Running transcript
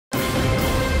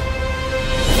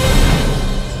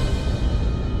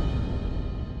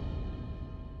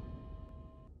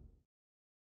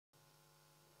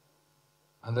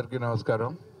అందరికీ నమస్కారం.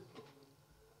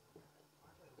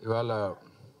 ఇవాళ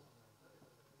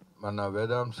మన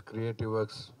Vedansh creative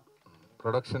works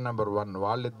production number 1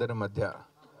 వాళ్ళిద్దరి మధ్య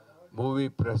మూవీ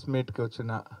ప్రెస్ మీట్కి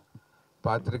వచ్చిన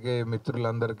పాత్రికేయ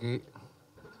మిత్రులందరికీ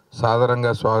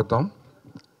సాదరంగా స్వాగతం.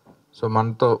 సో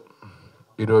మనతో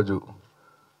ఈరోజు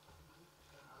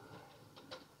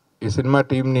ఈ సినిమా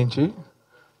టీం నుంచి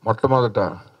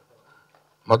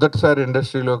మొదటిసారి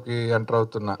ఇండస్ట్రీలోకి ఎంటర్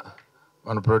అవుతున్న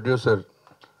మన ప్రొడ్యూసర్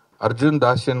అర్జున్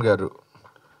దాస్యన్ గారు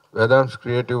వేదాంశ్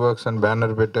క్రియేటివ్ వర్క్స్ అని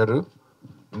బ్యానర్ పెట్టారు.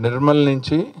 నిర్మల్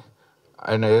నుంచి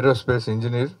ఆయన aerospace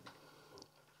engineer,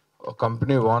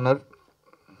 company owner.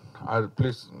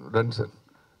 Please రండి సార్,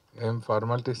 ఏం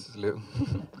ఫార్మాలిటీస్ లేవు,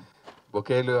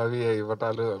 బొకేలు అవి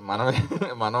ఇవ్వటాలు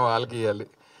మనం వాళ్ళకి ఇవ్వాలి.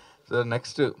 సో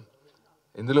నెక్స్ట్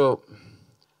ఇందులో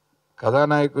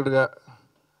కథానాయకుడిగా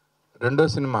రెండో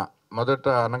సినిమా, మొదట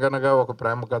అనగనగా ఒక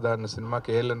ప్రేమ కథ అన్న సినిమా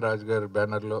కేఎల్ఎన్ రాజు గారి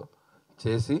బ్యానర్లో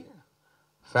చేసి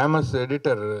ఫేమస్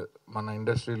ఎడిటర్ మన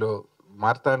ఇండస్ట్రీలో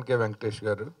మార్తానికే వెంకటేష్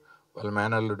గారు వాళ్ళ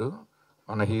మేనల్లుడు,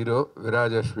 మన hero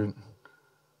విరాజాశ్విన్.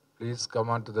 Please come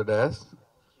on to the dash.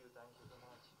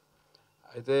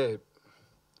 అయితే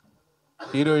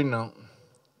హీరోయిన్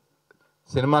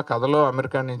సినిమా కథలో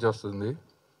అమెరికా నుంచి వస్తుంది.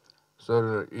 సో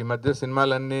ఈ మధ్య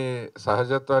సినిమాలన్నీ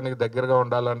సహజత్వానికి దగ్గరగా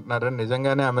ఉండాలంటున్నారని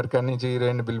నిజంగానే అమెరికా నుంచి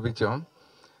హీరోయిన్ పిలిపించాం.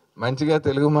 మంచిగా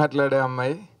తెలుగు మాట్లాడే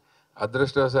అమ్మాయి,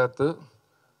 అదృష్టవశాత్తు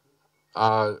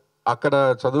అక్కడ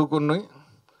చదువుకుని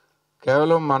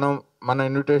కేవలం మన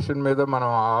ఇన్విటేషన్ మీద మనం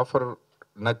ఆఫర్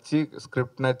నచ్చి,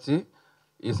 స్క్రిప్ట్ నచ్చి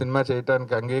ఈ సినిమా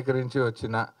చేయడానికి అంగీకరించి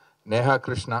వచ్చిన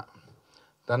నేహాకృష్ణ.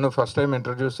 తను ఫస్ట్ టైం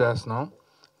ఇంట్రడ్యూస్ చేస్తున్నాం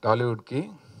టాలీవుడ్కి.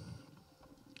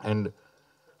 అండ్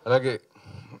అలాగే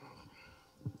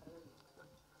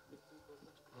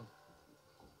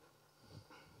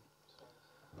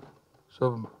సో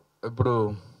ఇప్పుడు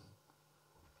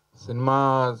సినిమా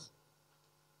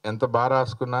ఎంత బాగా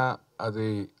రాసుకున్నా అది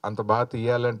అంత బాగా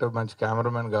తీయాలంటే మంచి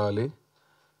కెమెరామెన్ కావాలి.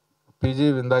 పీజీ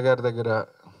విందా గారి దగ్గర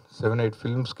 7-8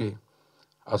 ఫిల్మ్స్కి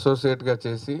అసోసియేట్గా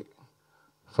చేసి,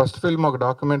 ఫస్ట్ ఫిల్మ్ ఒక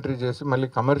డాక్యుమెంటరీ చేసి మళ్ళీ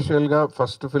కమర్షియల్గా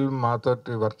ఫస్ట్ ఫిల్మ్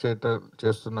మాతోటి వర్క్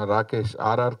చేస్తున్న రాకేష్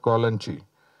ఆర్ఆర్ కోలంచి,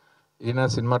 ఈయన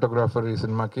సినిమాటోగ్రాఫర్ ఈ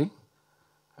సినిమాకి.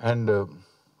 అండ్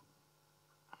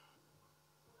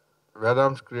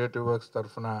వేదాంశ్ క్రియేటివ్ వర్క్స్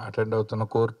తరఫున అటెండ్ అవుతున్న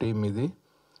కోర్ టీమ్ ఇది.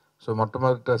 సో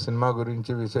మొట్టమొదట సినిమా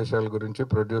గురించి, విశేషాల గురించి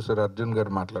ప్రొడ్యూసర్ అర్జున్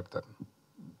గారు మాట్లాడతారు.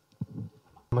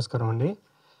 నమస్కారం అండి.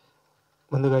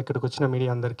 ముందుగా ఇక్కడికి వచ్చిన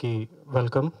మీడియా అందరికీ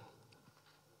వెల్కమ్.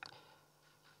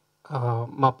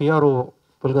 మా పిఆర్ఓ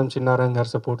పుల్గం చిన్నారాయణ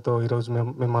గారి సపోర్ట్తో ఈరోజు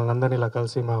మిమ్మల్ని అందరినీ ఇలా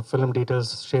కలిసి మా ఫిల్మ్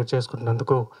డీటెయిల్స్ షేర్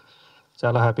చేసుకుంటున్నందుకు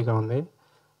చాలా హ్యాపీగా ఉంది.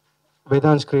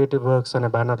 వేదాంశ్ క్రియేటివ్ వర్క్స్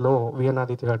అనే బ్యానర్లో విఎన్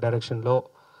ఆదిత్య గారి డైరెక్షన్లో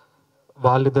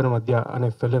వాళ్ళిద్దరి మధ్య అనే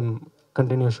ఫిలిం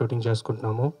కంటిన్యూ షూటింగ్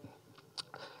చేసుకుంటున్నాము.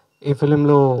 ఈ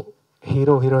ఫిలింలో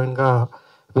హీరోయిన్గా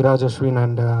విరాజాశ్విన్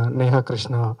అండ్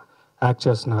నేహాకృష్ణ యాక్ట్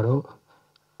చేస్తున్నారు.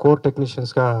 కోర్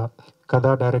టెక్నీషియన్స్గా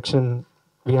కథా డైరెక్షన్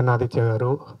విఎన్ ఆదిత్య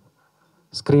గారు,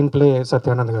 స్క్రీన్ ప్లే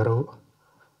సత్యానంద్ గారు,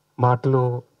 మాటలు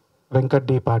వెంకట్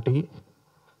డి పాటి,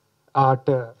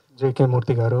 ఆర్ట్ జేకే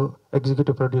మూర్తి గారు,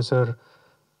 ఎగ్జిక్యూటివ్ ప్రొడ్యూసర్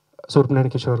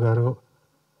సూర్పనేని కిషోర్ గారు,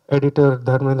 ఎడిటర్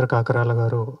ధర్మేంద్ర కాకరాల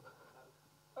గారు,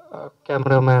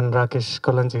 కెమెరామ్యాన్ రాకేష్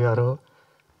కొలంచి గారు.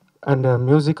 అండ్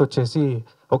మ్యూజిక్ వచ్చేసి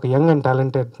ఒక young and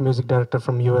talented music director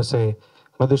from USA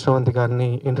Madhu Sravanthi గారిని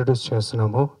ఇంట్రడ్యూస్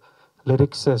చేస్తున్నాము.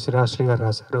 లిరిక్స్ శ్రీరాశ్రీ గారు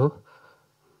రాశారు.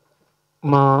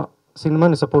 మా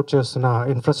సినిమాని సపోర్ట్ చేస్తున్న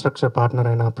ఇన్ఫ్రాస్ట్రక్చర్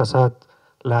పార్ట్నర్ అయిన ప్రసాద్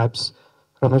ల్యాబ్స్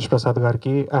రమేష్ ప్రసాద్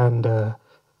గారికి అండ్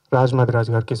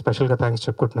రాజ్ గారికి స్పెషల్గా థ్యాంక్స్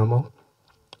చెప్పుకుంటున్నాము.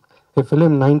 ఈ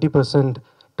ఫిలిం 90%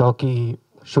 టాకీ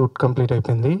షూట్ కంప్లీట్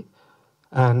అయిపోయింది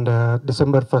అండ్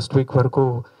డిసెంబర్ 1st వీక్ వరకు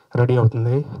రెడీ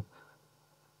అవుతుంది.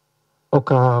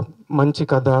 ఒక మంచి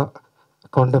కథ,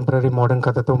 కాంటెంపరీ మోడర్న్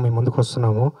కథతో మేము ముందుకు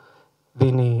వస్తున్నాము.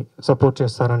 దీన్ని సపోర్ట్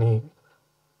చేస్తారని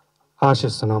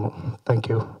ఆశిస్తున్నాము. Thank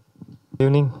you. Good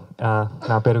evening.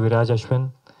 నా పేరు విరాజాశ్విన్.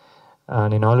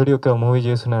 నేను ఆల్రెడీ ఒక మూవీ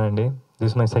చేస్తున్నానండి.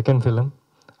 This my second film.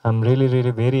 I'm really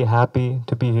very happy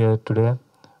to be here today.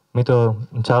 మీతో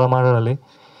చాలా మాట్లాడాలి.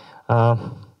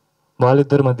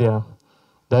 వాళ్ళిద్దరి మధ్య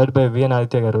డైరెక్ట్ బై విఎన్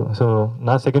ఆదిత్య గారు. సో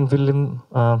నా సెకండ్ ఫిలిం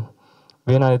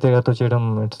విఎన్ ఆదిత్య గారితో చేయడం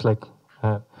it's like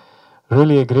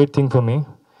really a great thing for me.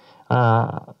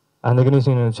 అందుకని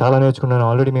నేను చాలా నేర్చుకున్నాను.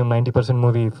 ఆల్రెడీ మేము 90%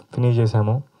 మూవీ ఫినిష్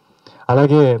చేశాము.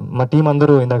 అలాగే మా టీం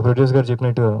అందరూ ఇందాక ప్రొడ్యూసర్ గారు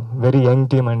చెప్పినట్టు వెరీ యంగ్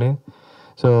టీమ్ అండి.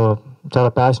 సో చాలా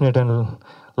ప్యాషనేట్ అండ్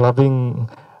లవింగ్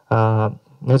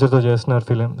నేచర్తో చేస్తున్నారు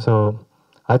film. So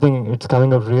I think it's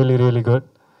coming out really good.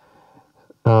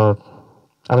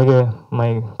 అలాగే మై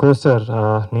కోస్టర్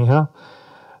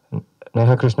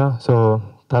నేహాకృష్ణ. సో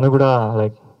తను కూడా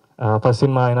లైక్ ఫస్ట్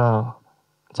సినిమా ఆయన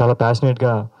చాలా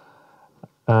ప్యాషనేట్గా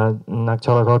నాకు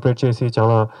చాలా కోఆపరేట్ చేసి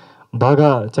చాలా బాగా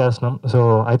చేస్తున్నాం. So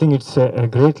I think it's a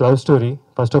great love story.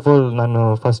 First of all నన్ను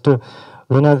ఫస్ట్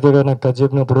వీణాదిత్య గారు నాకు కథ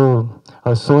చెప్పినప్పుడు I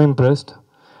was so impressed.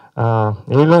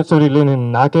 A love స్టోరీలో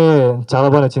నాకే చాలా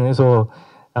బాగా నచ్చింది. సో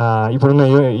ఇప్పుడున్న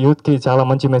యూత్కి చాలా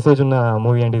మంచి మెసేజ్ ఉన్న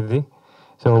మూవీ అండి ఇది.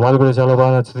 సో వాళ్ళు కూడా చాలా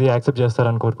బాగా నచ్చుతుంది, యాక్సెప్ట్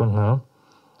చేస్తారని కోరుకుంటున్నాను.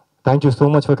 Thank you so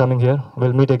much for coming here.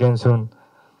 Will meet again soon.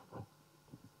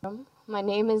 My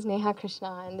name is NehaKrishna,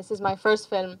 and this is my first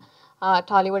film,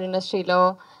 Tollywood industry lo.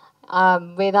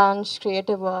 Vedansh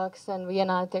Creative Works and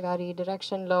VirajAshwin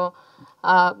direction lo.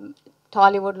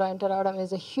 Tollywood lo enter avadam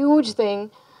is a huge thing,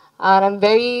 and I'm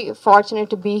very fortunate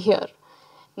to be here.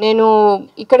 Nenu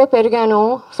ikkade periganu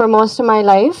for most of my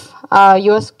life.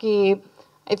 US ki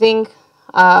I think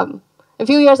a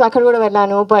few years akkada kuda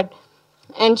vellanu, but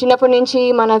and chinnappudu nunchi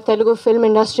mana Telugu film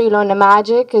industry lo ఉన్న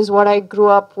magic is what I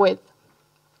grew up with.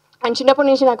 And చిన్నప్పటి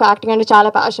నుంచి నాకు acting అంటే చాలా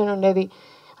passion ఉండేది.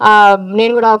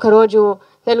 నేను కూడా ఒకరోజు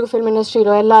తెలుగు ఫిల్మ్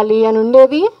ఇండస్ట్రీలో వెళ్ళాలి అని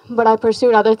ఉండేది. But I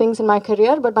pursued other things in my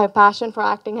career, but my passion for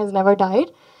acting has never died.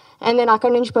 And నేను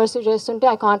అక్కడి నుంచి పర్సూ చేస్తుంటే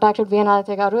ఐ కాంటాక్టెడ్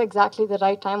వీణాదిత్య గారు exactly the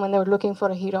right time when they were looking for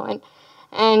a heroine.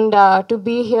 And to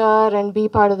be here and being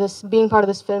part of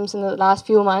this films in the last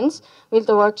few months,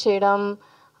 వీళ్ళతో work చేయడం,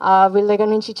 వీళ్ళ దగ్గర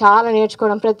నుంచి చాలా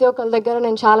నేర్చుకోవడం, ప్రతి ఒక్కరి దగ్గర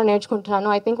నేను చాలా నేర్చుకుంటున్నాను.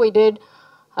 I think we did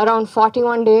around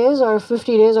 41 days or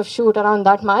 50 days of shoot, around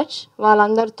that much.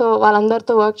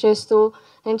 వాళ్ళందరితో వర్క్ చేస్తూ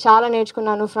నేను చాలా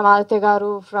నేర్చుకున్నాను. ఫ్రమ్ ఆదిత్య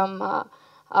గారు, from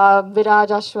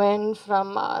VirajAshwin, from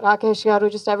Rakesh garu,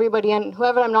 just everybody and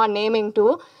whoever I'm not naming to,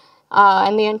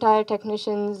 and the entire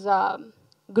technicians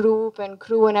group and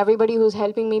crew and everybody who's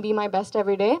helping me be my best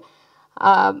every day.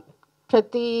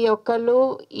 ప్రతి ఒక్కళ్ళు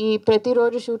ఈ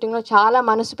ప్రతిరోజు షూటింగ్లో చాలా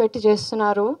మనసు పెట్టి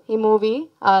చేస్తున్నారు ఈ movie.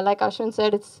 Like Ashwin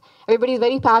said, everybody is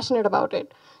very passionate about it.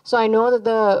 So I know that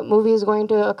the movie is going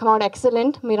to come out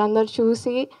excellent. మీరందరూ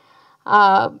చూసి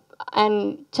and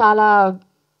చాలా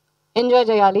ఎంజాయ్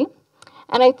చేయాలి.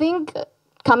 And I think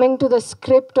coming to the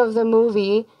script of the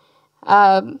movie,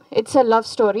 it's a love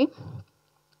story.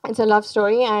 It's a love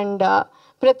story and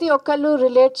ప్రతి ఒక్కళ్ళు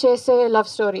relate చేసే love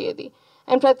story ఇది.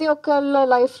 And ప్రతి ఒక్కళ్ళ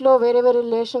లైఫ్లో వేరే వేరే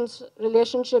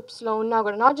రిలేషన్షిప్స్లో ఉన్నా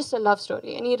కూడా, not just a love story,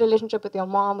 any relationship with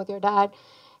your mom, with your dad,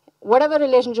 whatever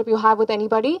relationship you have with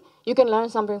anybody, you can learn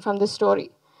something from this story.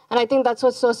 And I think that's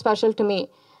what's so special to me.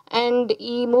 And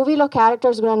ee movie lo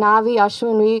characters guna Navi,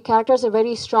 Ashwin, we characters are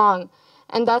very strong.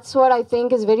 And that's what I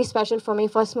think is very special for me,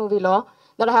 first movie lo,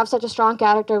 that I have such a strong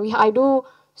character. I do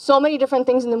so many different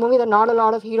things in the movie that not a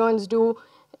lot of heroines do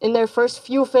in their first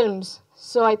few films.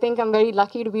 So I think I'm very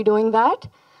lucky to be doing that.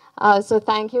 So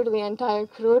thank you to the entire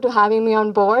crew to having me on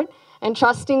board and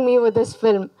trusting me with this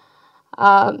film.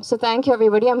 So thank you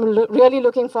everybody. I'm really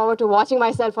looking forward to watching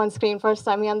myself on screen first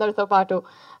time andartho paatu.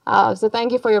 So thank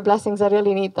you for your blessings. I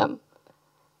really need them.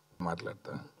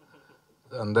 మాట్లాడతా.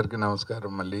 అందరికీ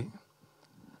నమస్కారం. మళ్ళీ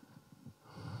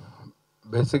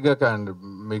బేసిక్గా కాండి,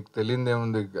 మీకు తెలియదు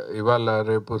ఏముంది, ఇవాళ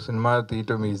రేపు సినిమా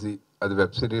తీయటం ఈజీ. అది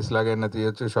వెబ్ సిరీస్ లాగైనా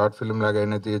తీయచ్చు, షార్ట్ ఫిల్మ్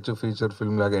లాగైనా తీయచ్చు, ఫీచర్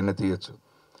ఫిల్మ్ లాగైనా తీయచ్చు.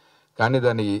 కానీ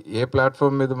దాన్ని ఏ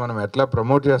ప్లాట్ఫామ్ మీద మనం ఎట్లా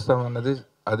ప్రమోట్ చేస్తామన్నది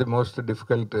అది most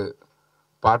difficult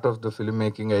part of the film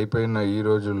making అయిపోయిన ఈ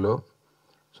రోజుల్లో.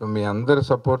 సో మీ అందరి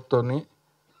సపోర్ట్తోని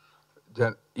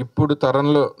ఇప్పుడు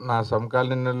తరంలో నా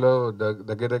సమకాలీనంలో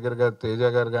దగ్గరగా తేజ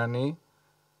గారు కానీ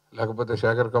లేకపోతే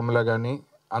శేఖర్ కమల కానీ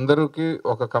అందరికీ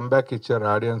ఒక కంబ్యాక్ ఇచ్చారు,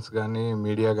 ఆడియన్స్ కానీ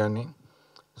మీడియా కానీ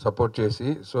సపోర్ట్ చేసి.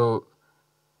 సో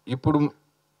ఇప్పుడు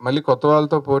మళ్ళీ కొత్త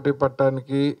వాళ్ళతో పోటీ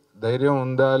పడటానికి ధైర్యం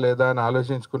ఉందా లేదా అని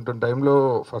ఆలోచించుకుంటున్న టైంలో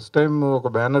ఫస్ట్ టైం ఒక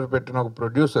బ్యానర్ పెట్టిన ఒక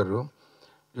ప్రొడ్యూసరు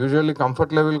యూజువల్లీ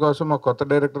కంఫర్ట్ లెవెల్ కోసం ఒక కొత్త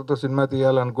డైరెక్టర్తో సినిమా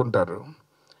తీయాలనుకుంటారు.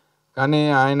 కానీ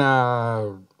ఆయన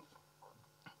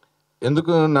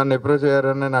ఎందుకు నన్ను అప్రోచ్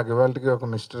అయ్యారని నాకు ఇవాళకి ఒక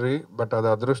మిస్టరీ. బట్ అది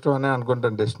అదృష్టం అనే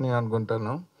అనుకుంటాను, డెస్టినీ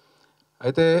అనుకుంటాను.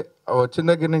 అయితే వచ్చిన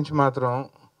దగ్గర నుంచి మాత్రం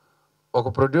ఒక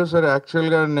ప్రొడ్యూసర్,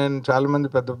 యాక్చువల్గా నేను చాలామంది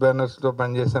పెద్ద బ్యానర్స్తో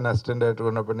పనిచేశాను. అసిస్టెంట్ డైరెక్టర్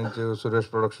ఉన్నప్పటి నుంచి సురేష్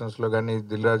ప్రొడక్షన్స్లో కానీ,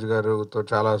 దిల్రాజు గారితో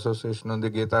చాలా అసోసియేషన్ ఉంది,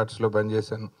 గీతా ఆర్ట్స్లో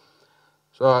పనిచేశాను.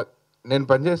 సో నేను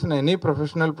పనిచేసిన ఎనీ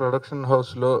ప్రొఫెషనల్ ప్రొడక్షన్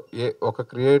హౌస్లో ఒక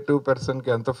క్రియేటివ్ పర్సన్కి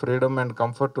ఎంత ఫ్రీడమ్ అండ్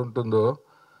కంఫర్ట్ ఉంటుందో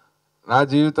నా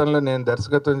జీవితంలో నేను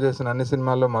దర్శకత్వం చేసిన అన్ని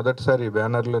సినిమాల్లో మొదటిసారి ఈ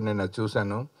బ్యానర్లో నేను అది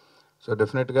చూశాను. సో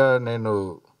డెఫినెట్గా నేను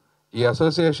ఈ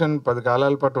అసోసియేషన్ 10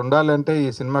 కాలాల పాటు ఉండాలంటే ఈ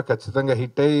సినిమా ఖచ్చితంగా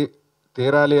హిట్ అయ్యి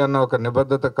తీరాలి అన్న ఒక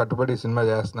నిబద్ధత కట్టుబడి ఈ సినిమా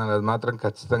చేస్తున్నాను, అది మాత్రం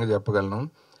ఖచ్చితంగా చెప్పగలను.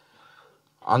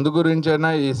 అందు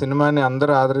గురించైనా ఈ సినిమాని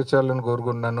అందరూ ఆదరించాలని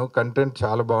కోరుకుంటున్నాను. కంటెంట్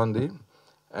చాలా బాగుంది.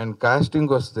 అండ్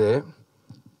కాస్టింగ్ వస్తే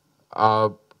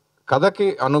కథకి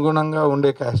అనుగుణంగా ఉండే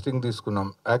కాస్టింగ్ తీసుకున్నాం.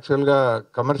 యాక్చువల్గా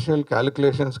కమర్షియల్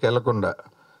క్యాలిక్యులేషన్స్కి వెళ్లకుండా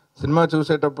సినిమా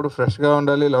చూసేటప్పుడు ఫ్రెష్గా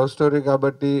ఉండాలి, లవ్ స్టోరీ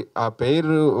కాబట్టి ఆ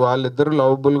పేరు వాళ్ళిద్దరూ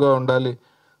లవబుల్గా ఉండాలి,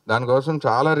 దానికోసం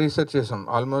చాలా రీసెర్చ్ చేసాం.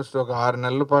 ఆల్మోస్ట్ ఒక 6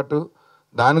 నెలల పాటు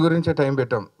దాని గురించే టైం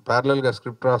పెట్టాం, ప్యారలల్గా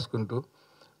స్క్రిప్ట్ రాసుకుంటూ.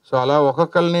 సో అలా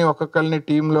ఒక్కొక్కరిని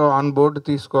టీంలో ఆన్ బోర్డు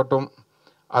తీసుకోవటం,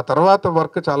 ఆ తర్వాత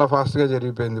వర్క్ చాలా ఫాస్ట్గా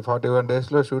జరిగిపోయింది. 41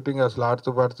 డేస్లో షూటింగ్ అసలు ఆడుతూ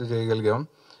పాడుతూ చేయగలిగాం.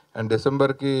 And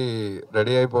డిసెంబర్కి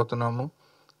ready అయిపోతున్నాము.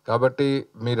 కాబట్టి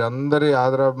మీరందరి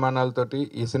ఆదరాభిమానాలతోటి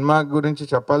ఈ సినిమా గురించి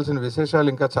చెప్పాల్సిన విశేషాలు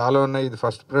ఇంకా చాలా ఉన్నాయి. ఇది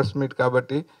ఫస్ట్ ప్రెస్ మీట్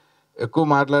కాబట్టి ఎక్కువ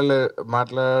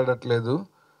మాట్లాడట్లేదు.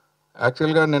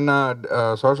 యాక్చువల్గా నిన్న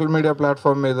సోషల్ మీడియా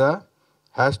ప్లాట్ఫామ్ మీద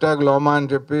 #లోమా అని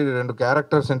చెప్పి 2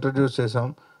 క్యారెక్టర్స్ ఇంట్రడ్యూస్ చేసాం.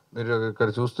 మీరు ఇక్కడ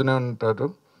చూస్తూనే ఉంటారు.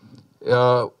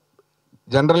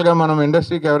 జనరల్గా మనం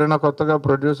ఇండస్ట్రీకి ఎవరైనా కొత్తగా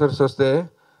ప్రొడ్యూసర్స్ వస్తే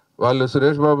వాళ్ళు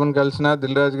సురేష్ బాబుని కలిసినా,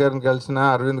 దిల్ రాజు గారిని కలిసినా,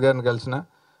 అరవింద్ గారిని కలిసినా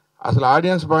అసలు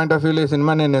ఆడియన్స్ పాయింట్ ఆఫ్ వ్యూలో ఈ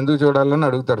సినిమా నేను ఎందుకు చూడాలని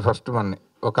అడుగుతారు ఫస్ట్. మనని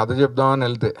ఒక కథ చెప్దామని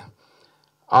వెళ్తే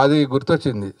అది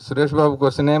గుర్తొచ్చింది. సురేష్ బాబు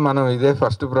కోసమే మనం ఇదే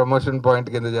ఫస్ట్ ప్రమోషన్ పాయింట్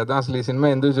కింద చేద్దాం, అసలు ఈ సినిమా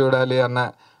ఎందుకు చూడాలి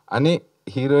అని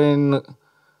హీరోయిన్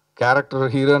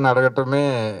అడగటమే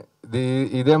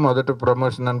ఇదే మొదటి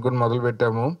ప్రమోషన్ అనుకుని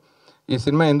మొదలుపెట్టాము. ఈ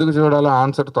సినిమా ఎందుకు చూడాలో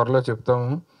ఆన్సర్ త్వరలో చెప్తాము.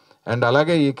 అండ్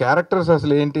అలాగే ఈ క్యారెక్టర్స్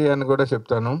అసలు ఏంటి అని కూడా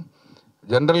చెప్తాను.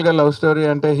 జనరల్గా లవ్ స్టోరీ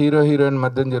అంటే హీరోయిన్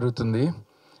మధ్య జరుగుతుంది.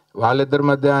 వాళ్ళిద్దరి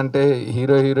మధ్య అంటే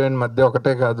హీరోయిన్ మధ్య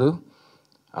ఒకటే కాదు,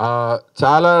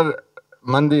 చాలా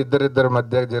మంది ఇద్దరిద్దరి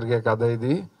మధ్య జరిగే కథ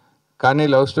ఇది. కానీ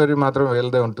లవ్ స్టోరీ మాత్రం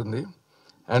వీళ్ళదే ఉంటుంది.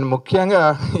 అండ్ ముఖ్యంగా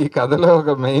ఈ కథలో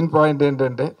ఒక మెయిన్ పాయింట్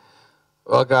ఏంటంటే,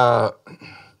 ఒక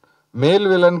మేల్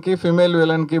విలన్కి ఫిమేల్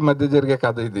విలన్కి మధ్య జరిగే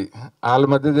కథ ఇది. వాళ్ళ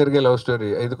మధ్య జరిగే లవ్ స్టోరీ.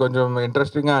 ఇది కొంచెం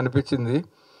ఇంట్రెస్టింగ్గా అనిపించింది.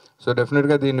 సో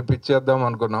డెఫినెట్గా దీన్ని పిచ్ చేద్దాం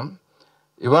అనుకున్నాం.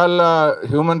 ఇవాళ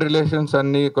హ్యూమన్ రిలేషన్స్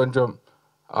అన్నీ కొంచెం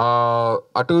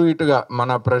అటు ఇటుగా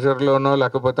మన ప్రెషర్లోనో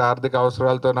లేకపోతే ఆర్థిక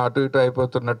అవసరాలతోనో అటు ఇటు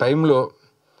అయిపోతున్న టైంలో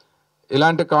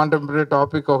ఇలాంటి కాంటెంపరీ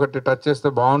టాపిక్ ఒకటి టచ్ చేస్తే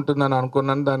బాగుంటుందని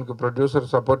అనుకున్నాను. దానికి ప్రొడ్యూసర్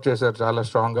సపోర్ట్ చేశారు చాలా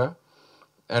స్ట్రాంగ్గా.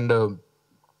 అండ్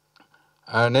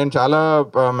నేను చాలా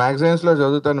మ్యాగజైన్స్లో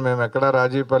చదువుతాను, మేము ఎక్కడా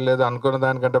రాజీ పడలేదు, అనుకున్న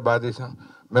దానికంటే బాగా తీసాం,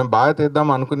 మేము బాగా తీద్దాం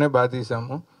అనుకునే బాగా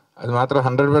తీసాము, అది మాత్రం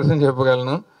 100%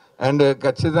 చెప్పగలను. అండ్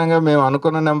ఖచ్చితంగా మేము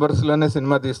అనుకున్న నెంబర్స్లోనే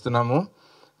సినిమా తీస్తున్నాము.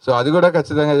 సో అది కూడా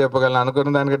ఖచ్చితంగా చెప్పగలను.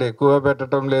 అనుకున్న దానికంటే ఎక్కువ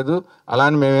పెట్టడం లేదు, అలా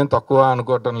అని మేమేం తక్కువ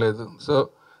అనుకోవటం లేదు. సో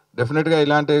డెఫినెట్గా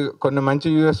ఇలాంటి కొన్ని మంచి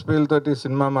యూఎస్పీలతోటి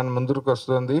సినిమా మన ముందుకు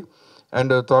వస్తుంది.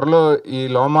 అండ్ త్వరలో ఈ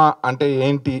లోమా అంటే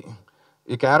ఏంటి,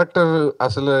 ఈ క్యారెక్టర్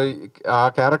అసలు ఆ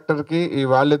క్యారెక్టర్కి ఈ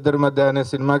వాళ్ళిద్దరి మధ్య అనే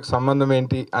సినిమాకి సంబంధం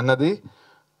ఏంటి అన్నది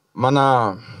మన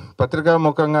పత్రికా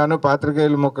ముఖంగాను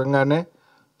పాత్రికేయుల ముఖంగానే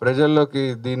ప్రజల్లోకి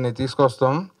దీన్ని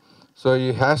తీసుకొస్తాం. సో ఈ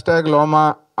 #లోమా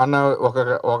అన్న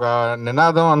ఒక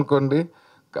నినాదం అనుకోండి,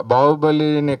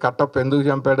 బాహుబలిని కట్టప్ ఎందుకు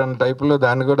చంపాడన్న టైపులో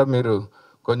దాన్ని కూడా మీరు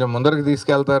కొంచెం ముందరికి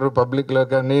తీసుకెళ్తారు పబ్లిక్లో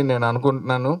కానీ నేను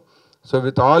అనుకుంటున్నాను. So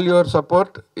with all your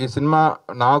support ఈ సినిమా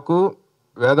నాకు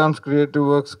Vedansh creative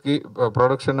వర్క్స్కి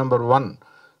production number 1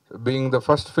 being the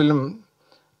first film,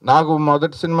 నాకు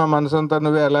మొదటి సినిమా మనసంతా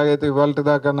నువ్వే ఎలాగైతే ఇవాళ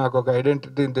దాకా నాకు ఒక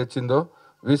ఐడెంటిటీని తెచ్చిందో,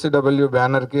 VCW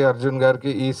బ్యానర్కి అర్జున్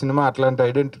గారికి ఈ సినిమా అట్లాంటి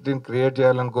ఐడెంటిటీని క్రియేట్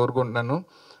చేయాలని కోరుకుంటున్నాను.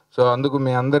 సో అందుకు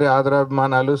మీ అందరి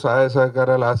ఆదరాభిమానాలు సహాయ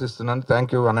సహకారాలు ఆశిస్తున్నాను.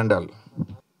 Thank you one and all.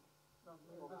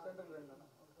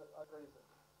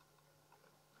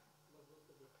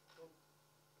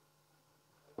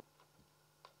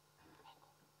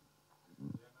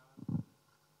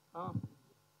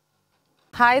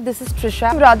 Hi, this is Trisha.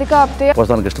 I'm Radhika Apte.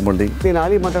 వస్తాను కృష్ణమూర్తి. నేను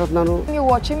ఆలీ మాట్లాడుతున్నాను. You're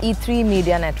watching E3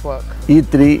 Media Network.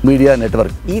 E3 media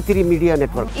network. E3 media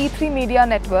network. E3 Media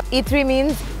Network. E3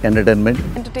 means entertainment.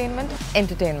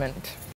 entertainment.